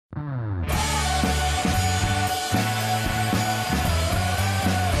Hi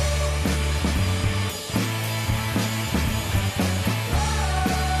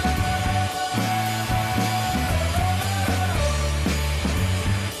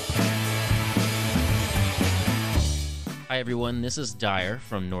everyone, this is Dyer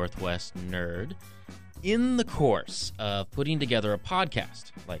from Northwest Nerd. In the course of putting together a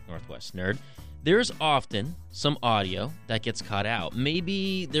podcast like Northwest Nerd, there's often some audio that gets cut out.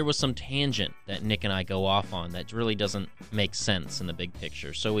 Maybe there was some tangent that Nick and I go off on that really doesn't make sense in the big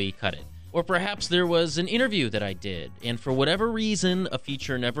picture, so we cut it. Or perhaps there was an interview that I did, and for whatever reason, a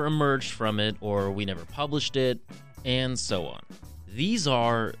feature never emerged from it, or we never published it, and so on. These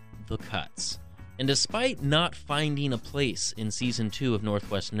are the cuts. And despite not finding a place in Season 2 of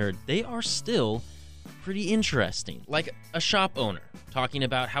Northwest Nerd, they are still pretty interesting. Like a shop owner talking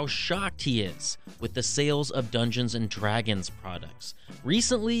about how shocked he is with the sales of Dungeons & Dragons products.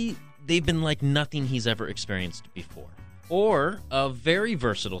 Recently, they've been like nothing he's ever experienced before. Or a very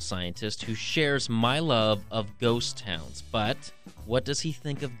versatile scientist who shares my love of ghost towns. But what does he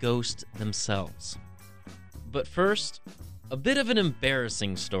think of ghosts themselves? But first, a bit of an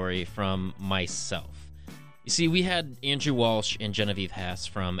embarrassing story from myself. You see, we had Andrew Walsh and Genevieve Haas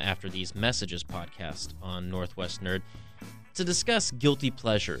from After These Messages podcast on Northwest Nerd to discuss guilty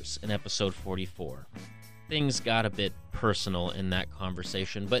pleasures in episode 44. Things got a bit personal in that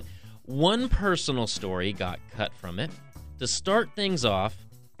conversation, but one personal story got cut from it. To start things off,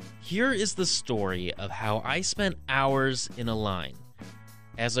 here is the story of how I spent hours in a line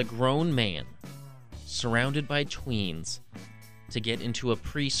as a grown man surrounded by tweens to get into a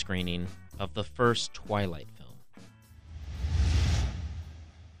pre-screening of the first Twilight film.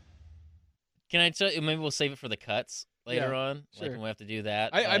 Can I tell you, maybe we'll save it for the cuts later on? Sure. Like when we have to do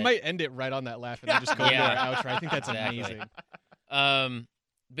that. I might end it right on that laugh and then just go into our outro. I think that's Exactly. amazing.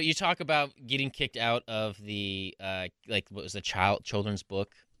 But you talk about getting kicked out of the, what was the children's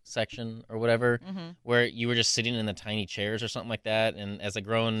book section or whatever, where you were just sitting in the tiny chairs or something like that, and as a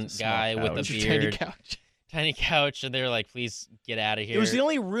grown guy with a beard, tiny couch, and they were like, please get out of here. It was the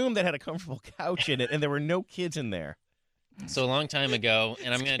only room that had a comfortable couch in it, and there were no kids in there. So a long time ago,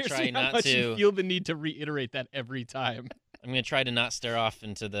 and I'm going to try not much to you feel the need to reiterate that every time. I'm going to try to not stare off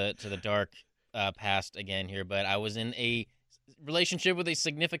into the dark past again here, but I was in a relationship with a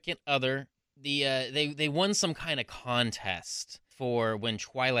significant other. They won some kind of contest for when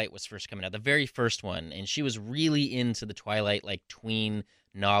Twilight was first coming out, the very first one, and she was really into the Twilight like tween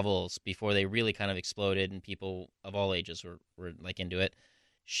novels before they really kind of exploded and people of all ages were like into it.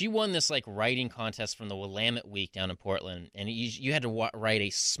 She won this like writing contest from the Willamette Week down in Portland, and you had to write a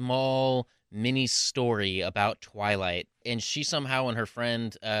small mini story about Twilight. And she somehow and her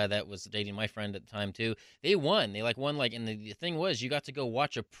friend that was dating my friend at the time too, they won. They won, and the thing was, you got to go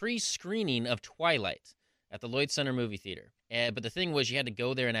watch a pre-screening of Twilight at the Lloyd Center movie theater. But the thing was, you had to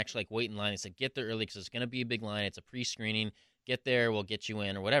go there and actually wait in line. They said, get there early because it's going to be a big line. It's a pre-screening. Get there, we'll get you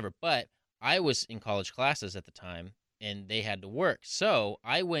in or whatever. But I was in college classes at the time, and they had to work. So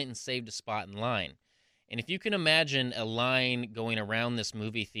I went and saved a spot in line. And if you can imagine a line going around this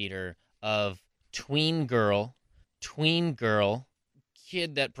movie theater of tween girl,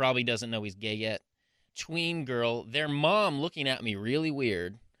 kid that probably doesn't know he's gay yet, tween girl, their mom looking at me really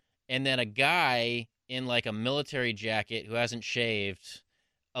weird, and then a guy in like a military jacket who hasn't shaved,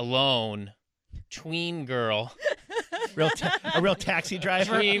 alone, tween girl. A real taxi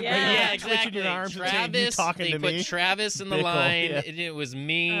driver. Yeah, exactly. Your arms Travis, talking they put me. Travis in the Bickle, line. yeah. It was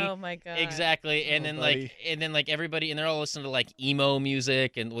me. Oh my god. Exactly. And Oh, then everybody, and they're all listening to like emo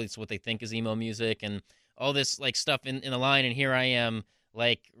music, and it's what they think is emo music, and all this like stuff in the line. And here I am,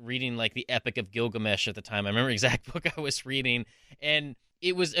 like reading like the Epic of Gilgamesh at the time. I remember the exact book I was reading, and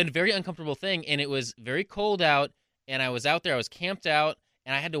it was a very uncomfortable thing. And it was very cold out, and I was out there. I was camped out,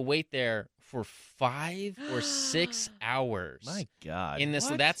 and I had to wait there for 5 or 6 hours. My God. In this,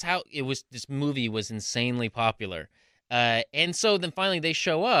 What? that's how it was. This movie was insanely popular, and so then finally they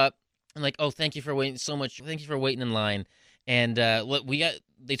show up and like, oh, thank you for waiting so much. Thank you for waiting in line. And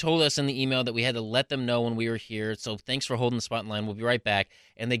they told us in the email that we had to let them know when we were here. So thanks for holding the spot in line. We'll be right back.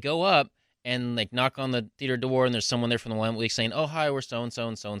 And they go up and like knock on the theater door, and there's someone there from the Willamette Week saying, oh, hi, we're so and so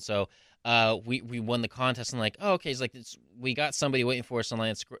and so and so. We won the contest, and like, oh, okay, it's like we got somebody waiting for us in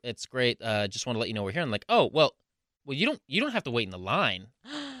line. It's great. Just want to let you know we're here. And like, oh, well, you don't have to wait in the line.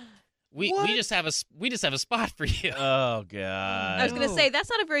 We just have a spot for you. Oh God. I was going to say, that's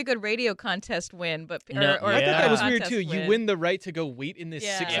not a very good radio contest win, but No. I thought that was weird contest too. You win the right to go wait in this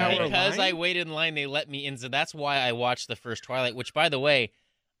Yeah. 6-hour line. Because I waited in line, they let me in. So that's why I watched the first Twilight. Which, by the way,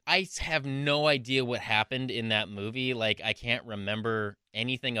 I have no idea what happened in that movie. Like, I can't remember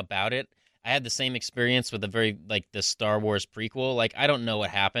anything about it. I had the same experience with the Star Wars prequel. Like, I don't know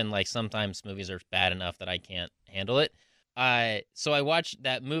what happened. Like, sometimes movies are bad enough that I can't handle it. So I watched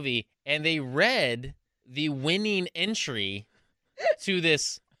that movie, and they read the winning entry to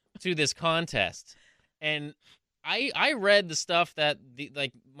this contest, and I read the stuff that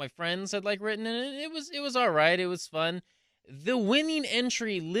my friends had written, and it was all right. It was fun. The winning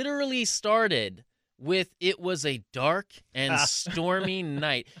entry literally started with "It was a dark and stormy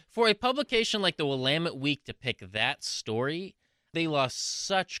night." For a publication like the Willamette Week to pick that story, they lost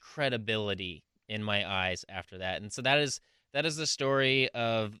such credibility in my eyes after that. And so that is the story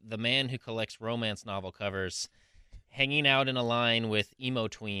of the man who collects romance novel covers hanging out in a line with emo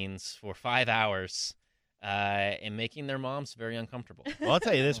tweens for 5 hours and making their moms very uncomfortable. Well, I'll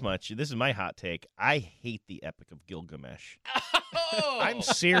tell you this much. This is my hot take. I hate the Epic of Gilgamesh. Oh! I'm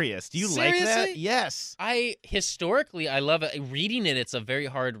serious. Do you like that? Yes. Historically, I love it. Reading it, it's a very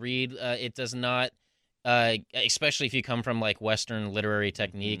hard read. It does not, especially if you come from Western literary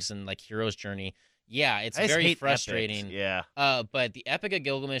techniques and hero's journey. Yeah, it's very frustrating. Epics. Yeah. But the Epic of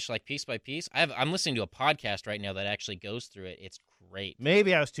Gilgamesh, piece by piece, I'm listening to a podcast right now that actually goes through it. It's great.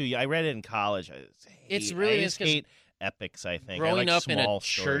 Maybe I was too young. I read it in college. I just hate epics, I think. Growing I like up in a stories.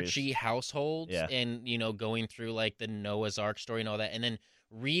 churchy household and, going through the Noah's Ark story and all that, and then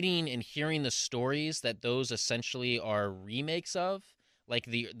reading and hearing the stories that those essentially are remakes of,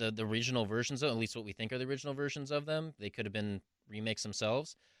 the original versions of, at least what we think are the original versions of them. They could have been remakes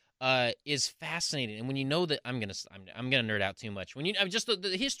themselves. Is fascinating, and when you know that I'm gonna nerd out too much. When you just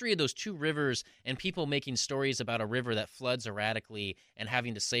the history of those two rivers and people making stories about a river that floods erratically and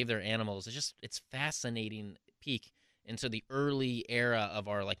having to save their animals, it's fascinating peek into the early era of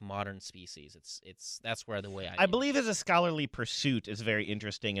our modern species. That's where the way I believe as a scholarly pursuit is very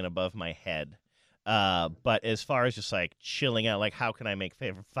interesting and above my head. But as far as just chilling out, how can I make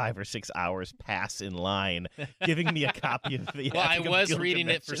 5 or 6 hours pass in line? Giving me a copy of the well, I Epic of was Gilgamesh reading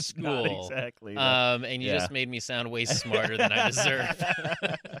it for is school, not exactly. And you just made me sound way smarter than I deserve.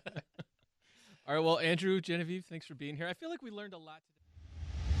 All right, well, Andrew, Genevieve, thanks for being here. I feel like we learned a lot today.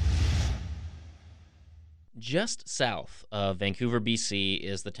 Just south of Vancouver, BC,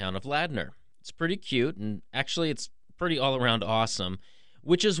 is the town of Ladner. It's pretty cute, and actually it's pretty all-around awesome,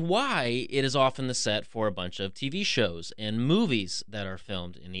 which is why it is often the set for a bunch of TV shows and movies that are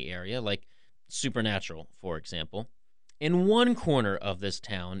filmed in the area, like Supernatural, for example. In one corner of this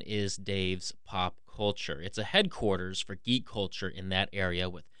town is Dave's Pop Culture. It's a headquarters for geek culture in that area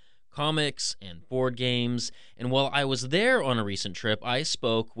with comics and board games. And while I was there on a recent trip, I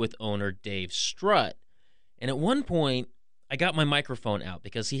spoke with owner Dave Strutt. And at one point, I got my microphone out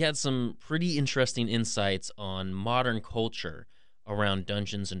because he had some pretty interesting insights on modern culture around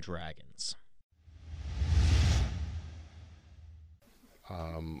Dungeons and Dragons.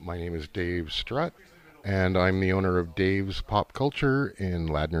 My name is Dave Strutt, and I'm the owner of Dave's Pop Culture in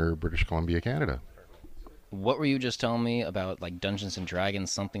Ladner, British Columbia, Canada. What were you just telling me about Dungeons and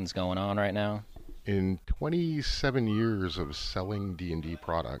Dragons? Something's going on right now? In 27 years of selling D&D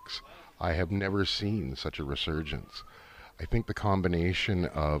products, I have never seen such a resurgence. I think the combination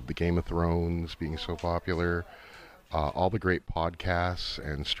of the Game of Thrones being so popular, all the great podcasts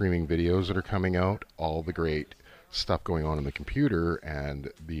and streaming videos that are coming out, all the great stuff going on in the computer,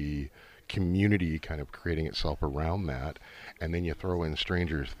 and the community kind of creating itself around that, and then you throw in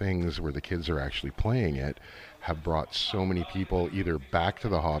Stranger Things where the kids are actually playing it, have brought so many people either back to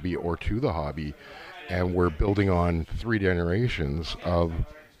the hobby or to the hobby, and we're building on 3 generations of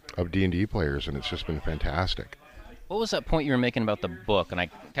D&D players, and it's just been fantastic. What was that point you were making about the book? And I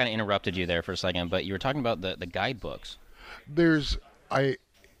kind of interrupted you there for a second, but you were talking about the guidebooks.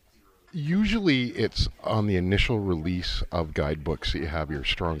 Usually it's on the initial release of guidebooks that you have your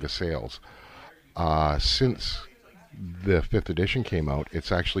strongest sales. Since the 5th edition came out,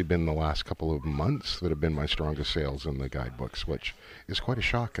 it's actually been the last couple of months that have been my strongest sales in the guidebooks, which is quite a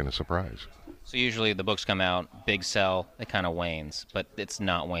shock and a surprise. So usually the books come out, big sell, it kind of wanes, but it's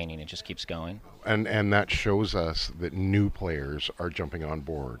not waning, it just keeps going. And that shows us that new players are jumping on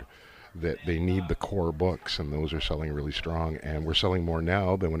board, that they need the core books, and those are selling really strong, and we're selling more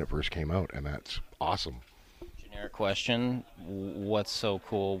now than when it first came out, and that's awesome. Generic question, what's so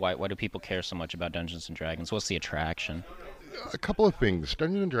cool? Why do people care so much about Dungeons & Dragons? What's the attraction? A couple of things.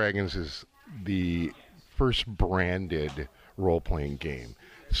 Dungeons & Dragons is the first branded role-playing game,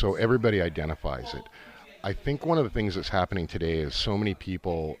 so everybody identifies it. I think one of the things that's happening today is so many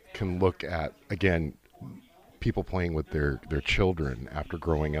people can look at, again, people playing with their children after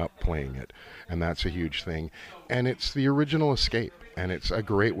growing up playing it, and that's a huge thing. And it's the original escape, and it's a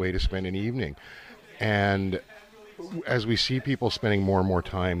great way to spend an evening. And as we see people spending more and more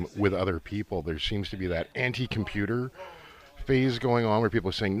time with other people, there seems to be that anti-computer phase going on where people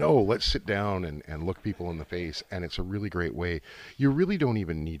are saying, no, let's sit down and look people in the face. And it's a really great way. You really don't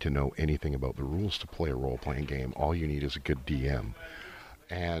even need to know anything about the rules to play a role-playing game. All you need is a good DM.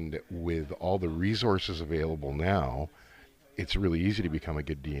 And with all the resources available now, it's really easy to become a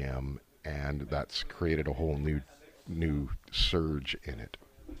good DM, and that's created a whole new surge in it.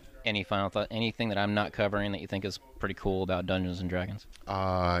 Any final thought? Anything that I'm not covering that you think is pretty cool about Dungeons and Dragons?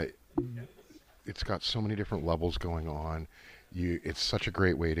 It's got so many different levels going on. It's such a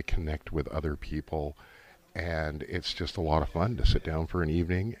great way to connect with other people, and it's just a lot of fun to sit down for an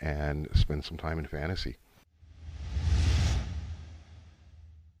evening and spend some time in fantasy.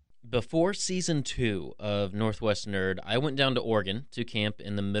 Before season 2 of Northwest Nerd, I went down to Oregon to camp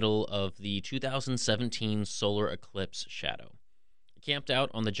in the middle of the 2017 solar eclipse shadow. I camped out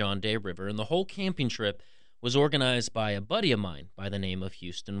on the John Day River, and the whole camping trip was organized by a buddy of mine by the name of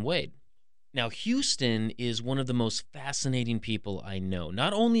Houston Wade. Now, Houston is one of the most fascinating people I know,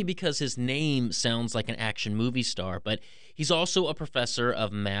 not only because his name sounds like an action movie star, but he's also a professor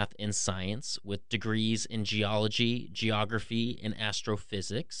of math and science with degrees in geology, geography, and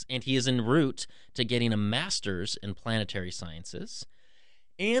astrophysics, and he is en route to getting a master's in planetary sciences.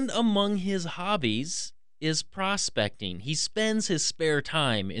 And among his hobbies is prospecting. He spends his spare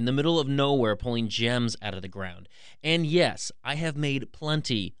time in the middle of nowhere pulling gems out of the ground. And yes, I have made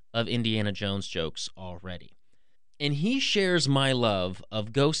plenty of Indiana Jones jokes already. And he shares my love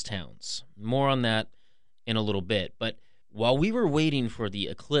of ghost towns. More on that in a little bit. But while we were waiting for the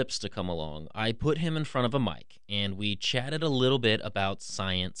eclipse to come along, I put him in front of a mic, and we chatted a little bit about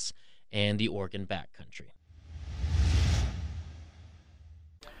science and the Oregon backcountry.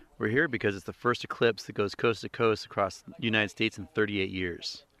 We're here because it's the first eclipse that goes coast to coast across the United States in 38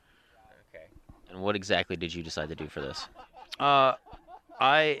 years. Okay. And what exactly did you decide to do for this?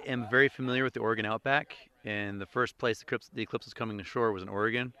 I am very familiar with the Oregon Outback, and the first place the eclipse was coming to shore was in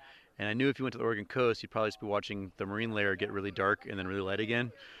Oregon. And I knew if you went to the Oregon coast, you'd probably just be watching the marine layer get really dark and then really light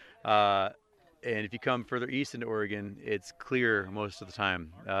again. And if you come further east into Oregon, it's clear most of the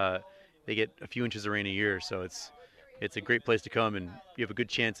time. They get a few inches of rain a year, so it's a great place to come, and you have a good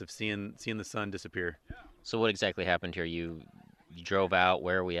chance of seeing the sun disappear. So what exactly happened here? You drove out.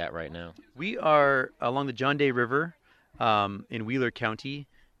 Where are we at right now? We are along the John Day River in Wheeler County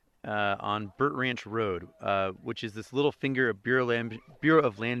on Burt Ranch Road, which is this little finger of Bureau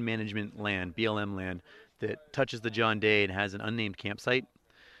of Land Management land, BLM land, that touches the John Day and has an unnamed campsite.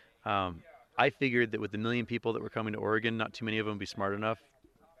 I figured that with the million people that were coming to Oregon, not too many of them would be smart enough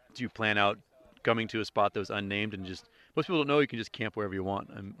to plan out coming to a spot that was unnamed, and just most people don't know you can just camp wherever you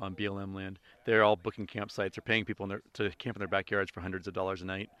want on BLM land. They're all booking campsites or paying people to camp in their backyards for hundreds of dollars a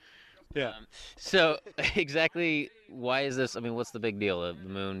night. Yeah. So exactly why is this? I mean, what's the big deal? The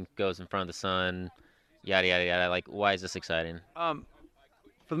moon goes in front of the sun, yada yada yada. Like, why is this exciting? For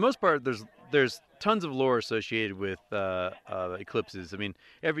the most part, there's tons of lore associated with eclipses. I mean,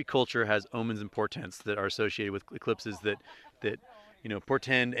 every culture has omens and portents that are associated with eclipses that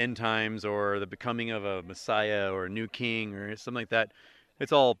portend end times or the becoming of a messiah or a new king or something like that.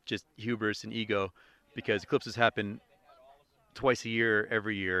 It's all just hubris and ego, because eclipses happen twice a year,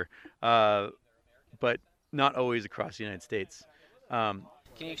 every year, but not always across the United States. Can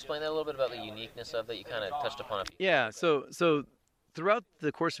you explain that a little bit about the uniqueness of that? You kind of touched upon it. Yeah, so throughout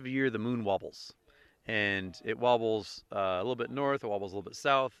the course of a year, the moon wobbles, and it wobbles a little bit north, it wobbles a little bit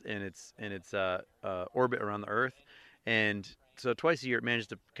south, in its orbit around the Earth, and so twice a year it manages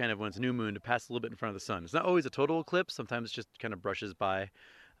to kind of, when it's a new moon, to pass a little bit in front of the sun. It's not always a total eclipse. Sometimes it just kind of brushes by,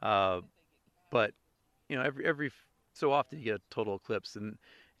 but every so often you get a total eclipse,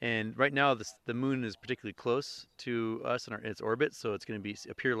 and right now the moon is particularly close to us in its orbit, so it's going to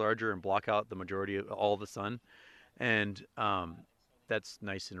appear larger and block out the majority of all the sun, and that's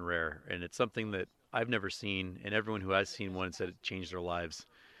nice and rare, and it's something that I've never seen, and everyone who has seen one said it changed their lives.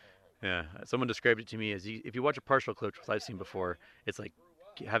 Yeah, someone described it to me as, if you watch a partial eclipse, which I've seen before, it's like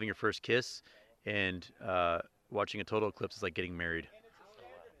having your first kiss, and watching a total eclipse is like getting married.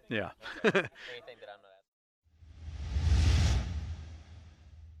 Yeah.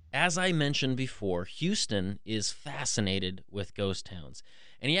 As I mentioned before, Houston is fascinated with ghost towns,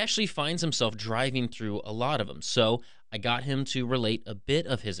 and he actually finds himself driving through a lot of them. So I got him to relate a bit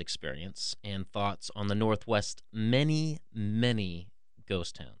of his experience and thoughts on the Northwest's many, many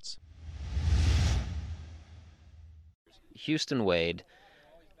ghost towns. Houston Wade,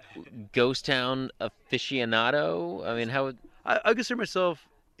 ghost town aficionado? I mean, how... I consider myself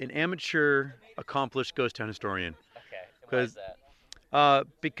an amateur, accomplished ghost town historian. Okay, why is that?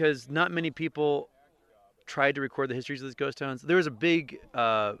 Because not many people tried to record the histories of these ghost towns. There was a big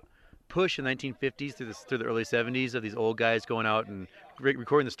push in the 1950s through the early 70s of these old guys going out and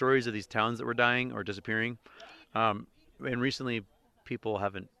recording the stories of these towns that were dying or disappearing. And recently, people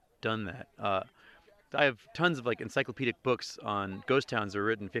haven't done that. I have tons of like encyclopedic books on ghost towns that were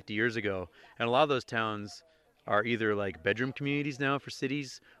written 50 years ago, and a lot of those towns are either like bedroom communities now for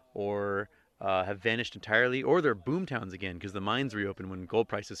cities, or have vanished entirely, or they're boom towns again because the mines reopened when gold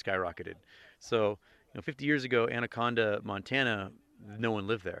prices skyrocketed. So, 50 years ago, Anaconda, Montana, no one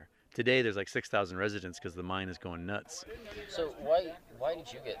lived there. Today, there's like 6,000 residents because the mine is going nuts. So why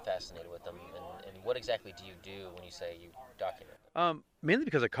did you get fascinated with them, and what exactly do you do when you say you document them? Mainly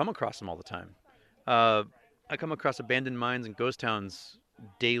because I come across them all the time. I come across abandoned mines and ghost towns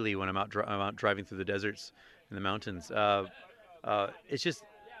daily when I'm out driving through the deserts and the mountains.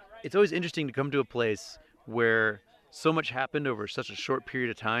 It's always interesting to come to a place where so much happened over such a short period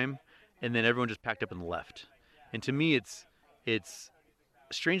of time, and then everyone just packed up and left. And to me, it's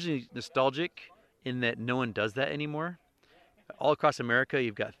strangely nostalgic in that no one does that anymore. All across America,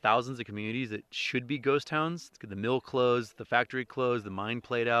 you've got thousands of communities that should be ghost towns. The mill closed, the factory closed, the mine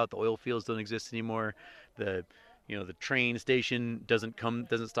played out, the oil fields don't exist anymore. The train station doesn't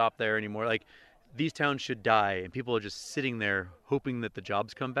stop there anymore. Like, these towns should die, and people are just sitting there hoping that the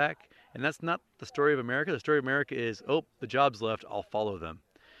jobs come back. And that's not the story of America. The story of America is, oh, the jobs left, I'll follow them.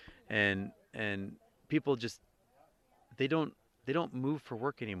 And people just they don't move for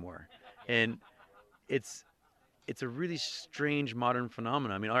work anymore. And it's a really strange modern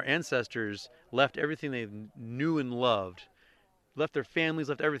phenomenon. I mean, our ancestors left everything they knew and loved, left their families,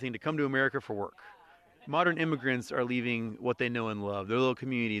 left everything to come to America for work. Modern immigrants are leaving what they know and love, their little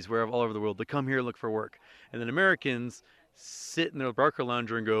communities, wherever all over the world, to come here and look for work. And then Americans sit in their Barker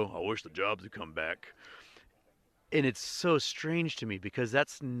lounger and go, I wish the jobs would come back. And it's so strange to me because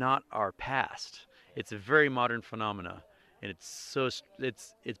that's not our past. It's a very modern phenomena. And it's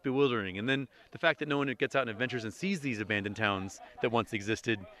bewildering. And then the fact that no one gets out and adventures and sees these abandoned towns that once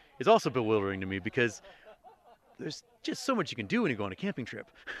existed is also bewildering to me because there's just so much you can do when you go on a camping trip.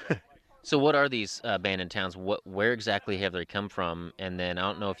 So what are these abandoned towns? Where exactly have they come from? And then I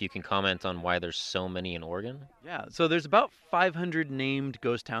don't know if you can comment on why there's so many in Oregon. Yeah, so there's about 500 named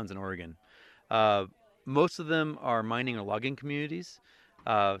ghost towns in Oregon. Most of them are mining or logging communities.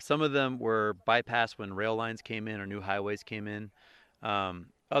 Some of them were bypassed when rail lines came in or new highways came in.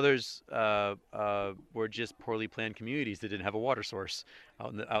 Others were just poorly planned communities that didn't have a water source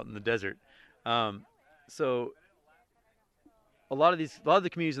out in the desert. So a lot of the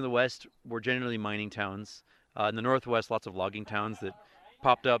communities in the west were generally mining towns. In the northwest, lots of logging towns that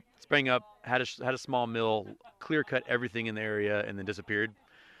popped up, sprang up, had a small mill, clear cut everything in the area, and then disappeared.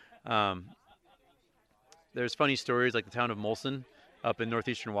 There's funny stories like the town of Molson up in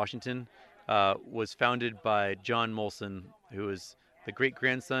northeastern Washington was founded by John Molson, who is the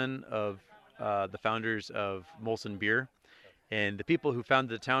great-grandson of the founders of Molson Beer. And the people who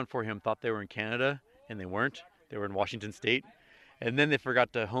founded the town for him thought they were in Canada, and they weren't. They were in Washington State. And then they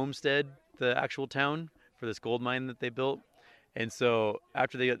forgot to homestead the actual town for this gold mine that they built. And so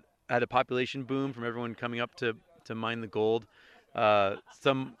after they had a population boom from everyone coming up to mine the gold,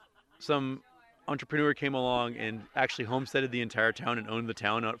 some entrepreneur came along and actually homesteaded the entire town and owned the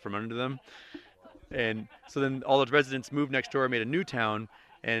town out from under them. And so then all the residents moved next door, made a new town,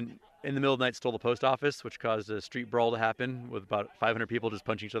 and in the middle of the night stole the post office, which caused a street brawl to happen with about 500 people just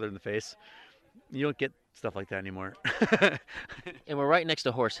punching each other in the face. You don't get stuff like that anymore. And we're right next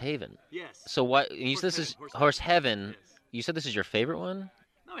to Horse Haven. Yes. So what? You said this is Horse Heaven. Yes. You said this is your favorite one?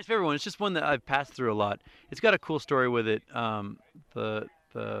 Not my favorite one. It's just one that I've passed through a lot. It's got a cool story with it.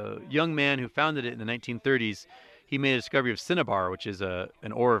 The young man who founded it in the 1930s, he made a discovery of cinnabar, which is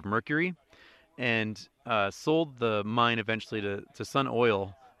an ore of mercury, and sold the mine eventually to Sun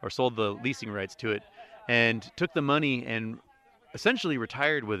Oil, or sold the leasing rights to it, and took the money and essentially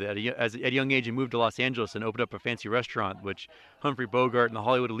retired with it at a young age and moved to Los Angeles and opened up a fancy restaurant, which Humphrey Bogart and the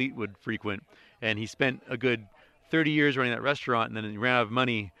Hollywood elite would frequent. And he spent a good 30 years running that restaurant, and then he ran out of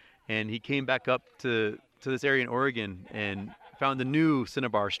money, and he came back up to this area in Oregon and found a new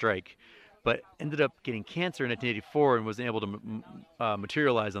cinnabar strike, but ended up getting cancer in 1984 and wasn't able to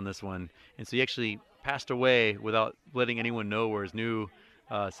materialize on this one. And so he actually passed away without letting anyone know where his new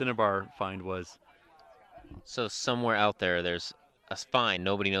cinnabar find was. So somewhere out there, there's a find.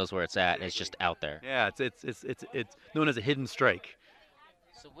 Nobody knows where it's at, and it's just out there. Yeah, it's known as a hidden strike.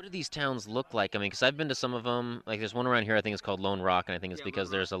 So what do these towns look like? I mean, because I've been to some of them. Like there's one around here I think it's called Lone Rock, and I think it's because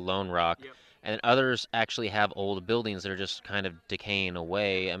there's a Lone Rock. Yep. And others actually have old buildings that are just kind of decaying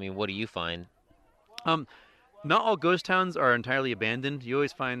away. I mean, what do you find? not all ghost towns are entirely abandoned. You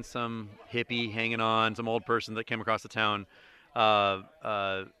always find some hippie hanging on, some old person that came across the town.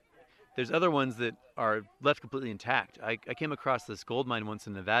 There's other ones that are left completely intact. I came across this gold mine once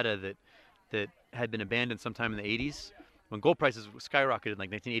in Nevada that had been abandoned sometime in the 80s when gold prices skyrocketed in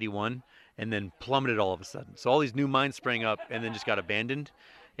like 1981 and then plummeted all of a sudden. So all these new mines sprang up and then just got abandoned.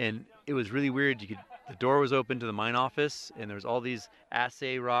 And it was really weird. The door was open to the mine office, and there was all these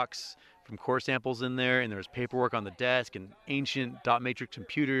assay rocks from core samples in there, and there was paperwork on the desk and ancient dot matrix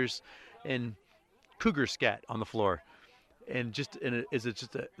computers and cougar scat on the floor. And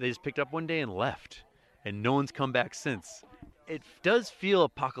they just picked up one day and left, and no one's come back since. It does feel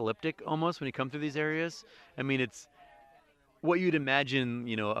apocalyptic almost when you come through these areas. I mean, it's what you'd imagine,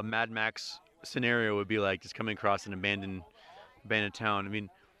 a Mad Max scenario would be like, just coming across an abandoned town. I mean,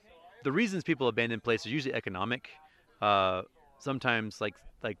 the reasons people abandon places are usually economic. Sometimes, like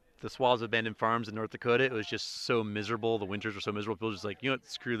the swaths of abandoned farms in North Dakota, it was just so miserable. The winters were so miserable. People were just like, you know what,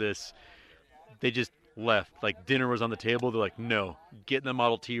 screw this. They just left. Like, dinner was on the table. They're like, no, get in the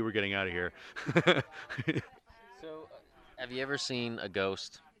Model T. We're getting out of here. So, have you ever seen a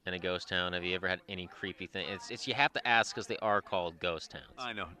ghost in a ghost town? Have you ever had any creepy thing? It's you have to ask because they are called ghost towns.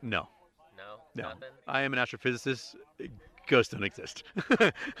 I know. No. No? No. I am an astrophysicist. Ghosts don't exist.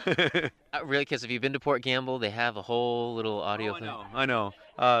 Really? Because if you've been to Port Gamble, they have a whole little audio thing. I know.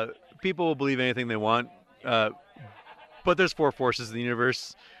 People will believe anything they want, but there's 4 forces in the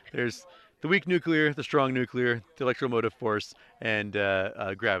universe. There's the weak nuclear, the strong nuclear, the electromotive force, and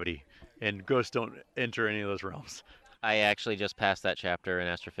gravity. And ghosts don't enter any of those realms. I actually just passed that chapter in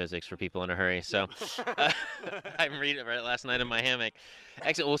astrophysics for people in a hurry, so I'm reading it right last night in my hammock.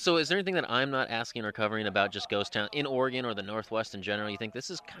 Excellent. Well, so is there anything that I'm not asking or covering about just ghost town in Oregon or the Northwest in general? You think this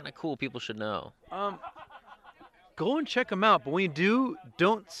is kind of cool? People should know. Go and check them out, but when you do,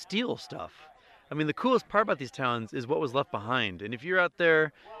 don't steal stuff. I mean, the coolest part about these towns is what was left behind. And if you're out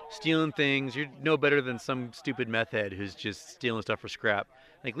there stealing things, you're no better than some stupid meth head who's just stealing stuff for scrap.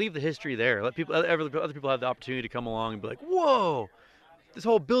 Like, leave the history there. Let other people have the opportunity to come along and be like, whoa, this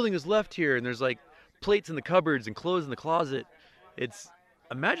whole building is left here, and there's like plates in the cupboards and clothes in the closet. It's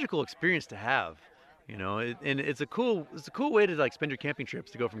a magical experience to have, and it's a cool way to like spend your camping trips,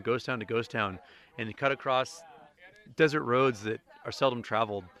 to go from ghost town to ghost town and cut across desert roads that are seldom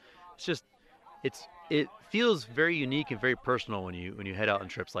traveled. It feels very unique and very personal when you head out on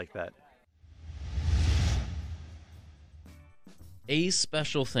trips like that. A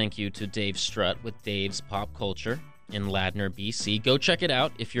special thank you to Dave Strutt with Dave's Pop Culture in Ladner, BC. Go check it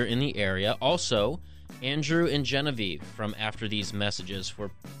out if you're in the area. Also, Andrew and Genevieve from After These Messages for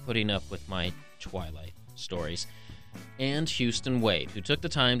putting up with my Twilight stories. And Houston Wade, who took the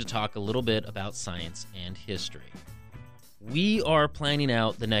time to talk a little bit about science and history. We are planning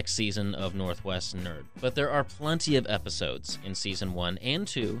out the next season of Northwest Nerd, but there are plenty of episodes in Season 1 and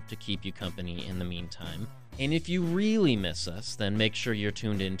 2 to keep you company in the meantime. And if you really miss us, then make sure you're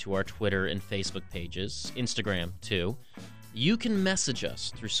tuned in to our Twitter and Facebook pages, Instagram too. You can message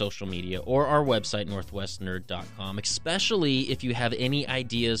us through social media or our website, northwestnerd.com, especially if you have any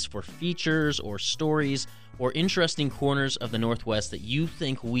ideas for features or stories or interesting corners of the Northwest that you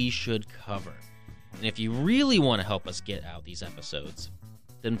think we should cover. And if you really want to help us get out these episodes,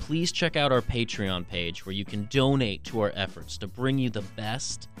 then please check out our Patreon page where you can donate to our efforts to bring you the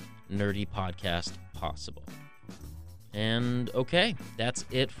best nerdy podcast possible. And okay, that's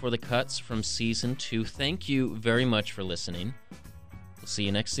it for the cuts from Season 2. Thank you very much for listening. We'll see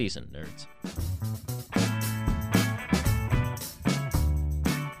you next season, nerds.